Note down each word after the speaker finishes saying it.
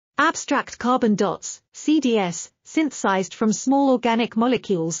Abstract carbon dots, CDS, synthesized from small organic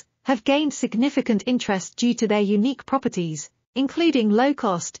molecules, have gained significant interest due to their unique properties, including low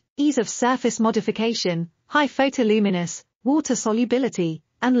cost, ease of surface modification, high photoluminous, water solubility,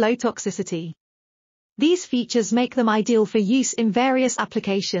 and low toxicity. These features make them ideal for use in various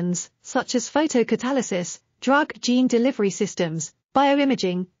applications, such as photocatalysis, drug gene delivery systems,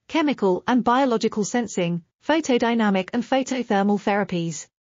 bioimaging, chemical and biological sensing, photodynamic and photothermal therapies.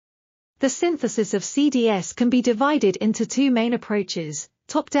 The synthesis of CDS can be divided into two main approaches: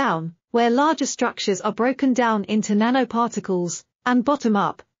 top-down, where larger structures are broken down into nanoparticles, and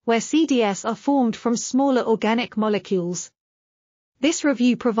bottom-up, where CDS are formed from smaller organic molecules. This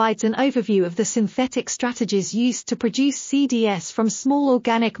review provides an overview of the synthetic strategies used to produce CDS from small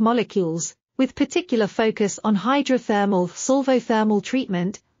organic molecules, with particular focus on hydrothermal solvothermal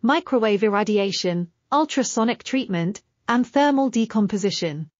treatment, microwave irradiation, ultrasonic treatment, and thermal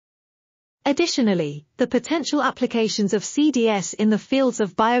decomposition. Additionally, the potential applications of CDS in the fields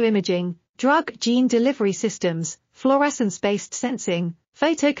of bioimaging, drug gene delivery systems, fluorescence-based sensing,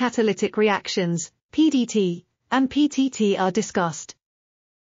 photocatalytic reactions, PDT, and PTT are discussed.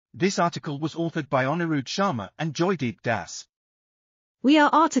 This article was authored by Anirudh Sharma and Joydeep Das. We are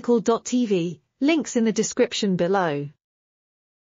RTCLTV, links in the description below.